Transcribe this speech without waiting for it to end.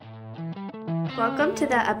Welcome to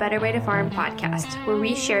the A Better Way to Farm podcast, where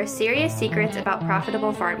we share serious secrets about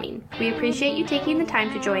profitable farming. We appreciate you taking the time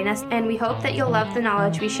to join us, and we hope that you'll love the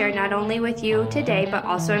knowledge we share not only with you today, but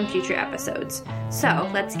also in future episodes. So,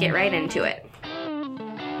 let's get right into it.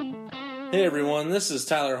 Hey everyone, this is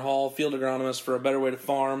Tyler Hall, field agronomist for A Better Way to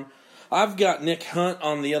Farm. I've got Nick Hunt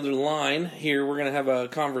on the other line here. We're going to have a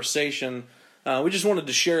conversation. We just wanted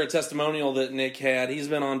to share a testimonial that Nick had. He's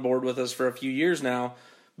been on board with us for a few years now,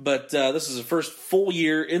 but this is the first full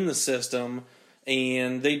year in the system,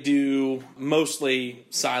 and they do mostly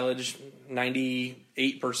silage,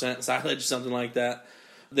 98% silage, something like that.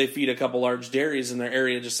 They feed a couple large dairies in their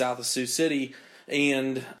area just south of Sioux City,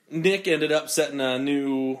 and Nick ended up setting a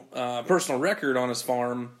new personal record on his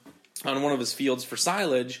farm on one of his fields for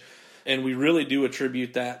silage, and we really do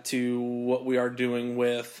attribute that to what we are doing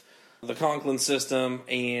with the Conklin system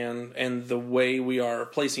and the way we are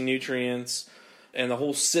placing nutrients and the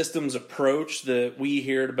whole systems approach that we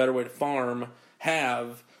here at A Better Way to Farm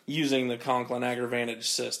have using the Conklin AgriVantage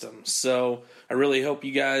system. So I really hope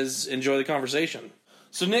you guys enjoy the conversation.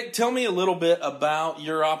 So Nick, tell me a little bit about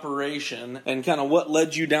your operation and kind of what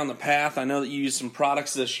led you down the path. I know that you used some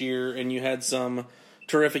products this year and you had some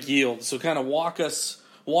terrific yields. So kind of walk us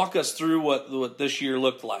through what this year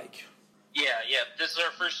looked like. Yeah. This is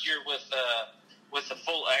our first year with the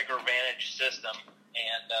full AgriVantage system,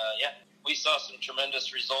 and we saw some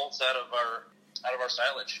tremendous results out of our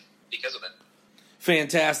silage because of it.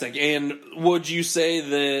 Fantastic. And would you say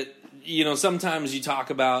that, sometimes you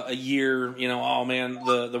talk about a year, oh man,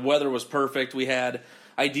 the weather was perfect. We had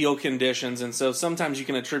ideal conditions. And so sometimes you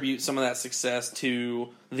can attribute some of that success to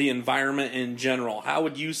the environment in general. How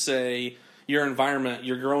would you say your environment,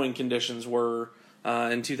 your growing conditions were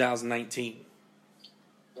in 2019?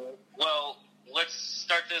 Well, let's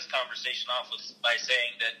start this conversation off by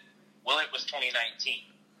saying that, it was 2019.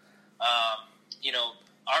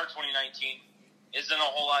 Our 2019 isn't a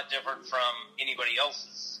whole lot different from anybody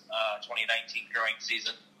else's 2019 growing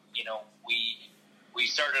season. We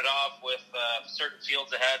started off with certain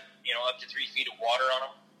fields that had up to 3 feet of water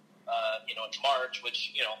on them. In March,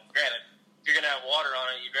 which granted, if you're going to have water on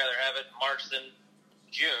it, you'd rather have it in March than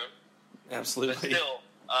June. Absolutely. But still,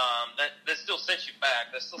 that still sets you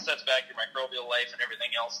back. That still sets back your microbial life and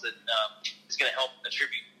everything else that is going to help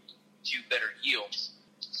attribute to better yields.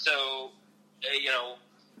 So,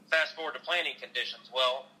 fast forward to planting conditions.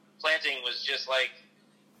 Well, planting was just like,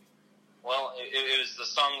 it was the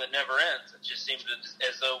song that never ends. It just seemed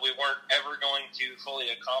as though we weren't ever going to fully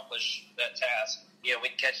accomplish that task.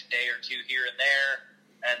 We'd catch a day or two here and there,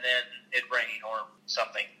 and then it'd rain or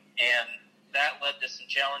something. And that led to some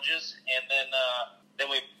challenges. And then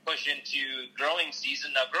we push into growing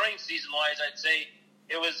season. Now, growing season-wise, I'd say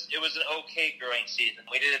it was an okay growing season.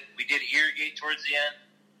 We did irrigate towards the end.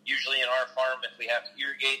 Usually in our farm, if we have to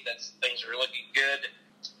irrigate, things are looking good,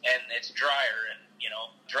 and it's drier. And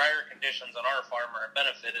drier conditions on our farm are a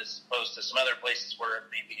benefit as opposed to some other places where it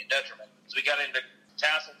may be a detriment. So we got into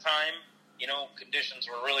tassel time. Conditions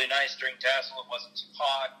were really nice during tassel. It wasn't too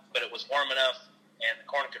hot, but it was warm enough, and the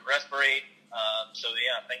corn could respirate.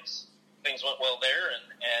 Things went well there, and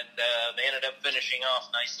they ended up finishing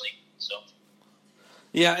off nicely. So.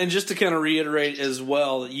 Yeah, and just to kind of reiterate as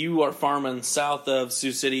well, you are farming south of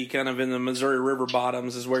Sioux City, kind of in the Missouri River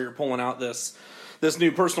bottoms is where you're pulling out this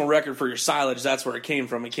new personal record for your silage. That's where it came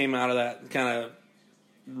from. It came out of that kind of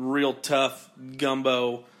real tough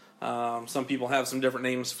gumbo. Some people have some different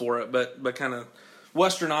names for it, but kind of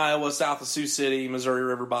western Iowa, south of Sioux City, Missouri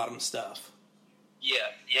River bottom stuff. Yeah,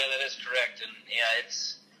 that is correct. And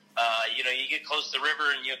it's you get close to the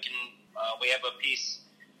river, and you can. We have a piece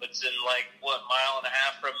that's in mile and a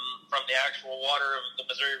half from the actual water of the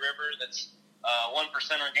Missouri River. That's 1%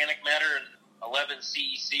 organic matter and 11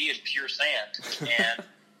 CEC is pure sand. And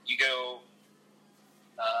you go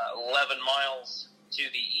 11 miles to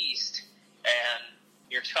the east, and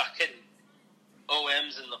you're talking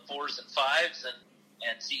OMs in the 4s and 5s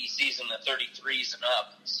and CECs in the 33s and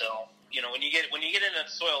up. So when you get into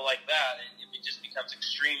soil like that, it just becomes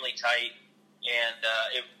extremely tight, and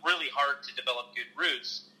it's really hard to develop good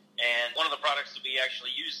roots. And one of the products that we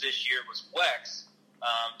actually used this year was Wex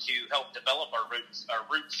to help develop our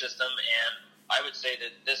root system. And I would say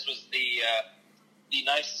that this was the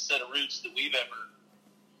nicest set of roots that we've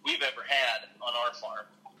ever had on our farm.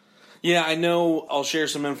 Yeah, I know. I'll share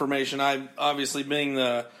some information. I obviously being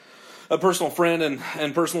a personal friend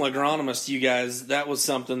and personal agronomist to you guys, that was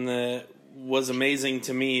something that was amazing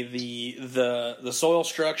to me. The soil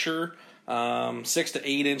structure. 6 to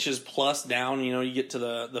 8 inches plus down, you get to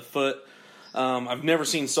the foot I've never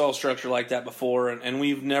seen soil structure like that before, and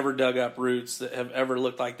we've never dug up roots that have ever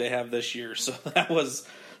looked like they have this year. So that was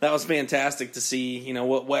fantastic to see,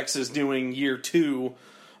 what Wex is doing year 2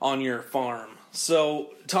 on your farm.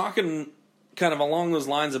 So talking kind of along those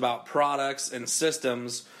lines about products and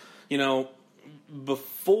systems,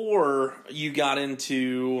 before you got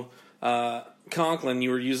into Conklin,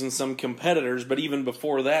 you were using some competitors, but even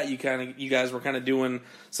before that, you guys were kind of doing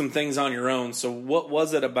some things on your own. So what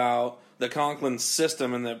was it about the Conklin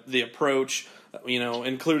system and the approach,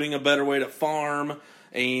 including a better way to farm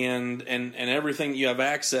and everything you have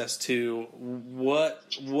access to? What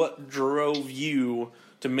drove you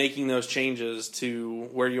to making those changes to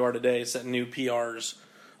where you are today, setting new PRs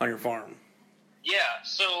on your farm? Yeah.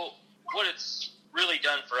 So what it's really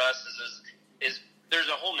done for us is there's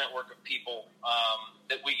a whole network of people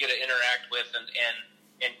that we get to interact with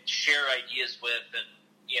and share ideas with, and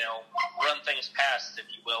run things past, if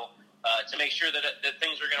you will, to make sure that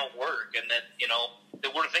things are going to work, and that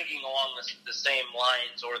that we're thinking along the same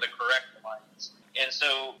lines or the correct lines. And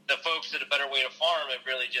so the folks at A Better Way to Farm have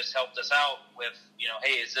really just helped us out with,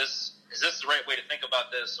 hey, is this the right way to think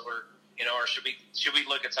about this, or or should we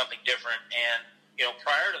look at something different? And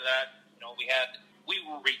prior to that, we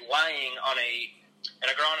were relying on an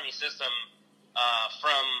agronomy system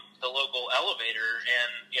from the local elevator,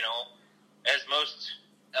 and as most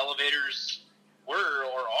elevators were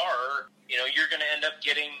or are, you're going to end up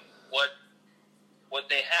getting what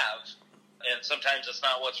they have, and sometimes it's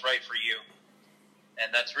not what's right for you.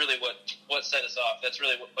 And that's really what set us off. That's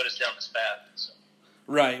really what put us down this path. So.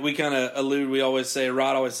 Right. We kind of we always say,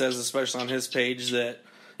 Rod always says, especially on his page, that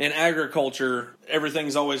in agriculture,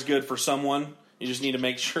 everything's always good for someone. You just need to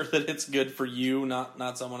make sure that it's good for you,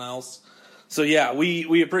 not someone else. So yeah,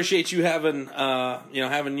 we appreciate you having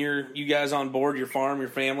having you guys on board, your farm, your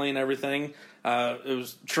family, and everything. It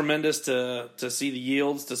was tremendous to see the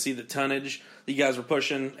yields, to see the tonnage that you guys were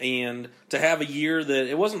pushing, and to have a year that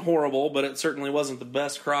it wasn't horrible, but it certainly wasn't the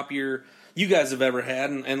best crop year you guys have ever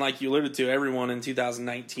had. And like you alluded to, everyone in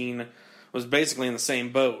 2019 was basically in the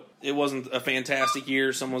same boat. It wasn't a fantastic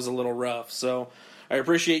year. Some was a little rough. So I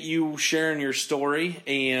appreciate you sharing your story,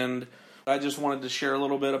 and I just wanted to share a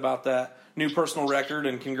little bit about that new personal record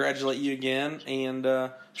and congratulate you again, and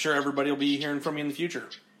I'm sure everybody will be hearing from you in the future.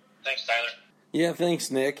 Thanks, Tyler. Yeah,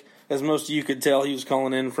 thanks, Nick. As most of you could tell, he was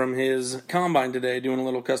calling in from his combine today, doing a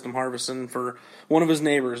little custom harvesting for one of his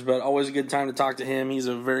neighbors, but always a good time to talk to him. He's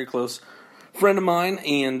a very close friend of mine,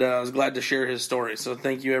 and I was glad to share his story. So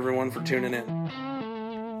thank you, everyone, for tuning in.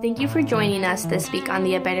 Thank you for joining us this week on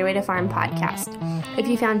the A Better Way to Farm podcast. If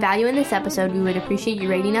you found value in this episode, we would appreciate you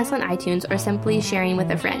rating us on iTunes or simply sharing with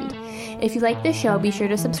a friend. If you like this show, be sure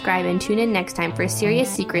to subscribe and tune in next time for serious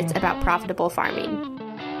secrets about profitable farming.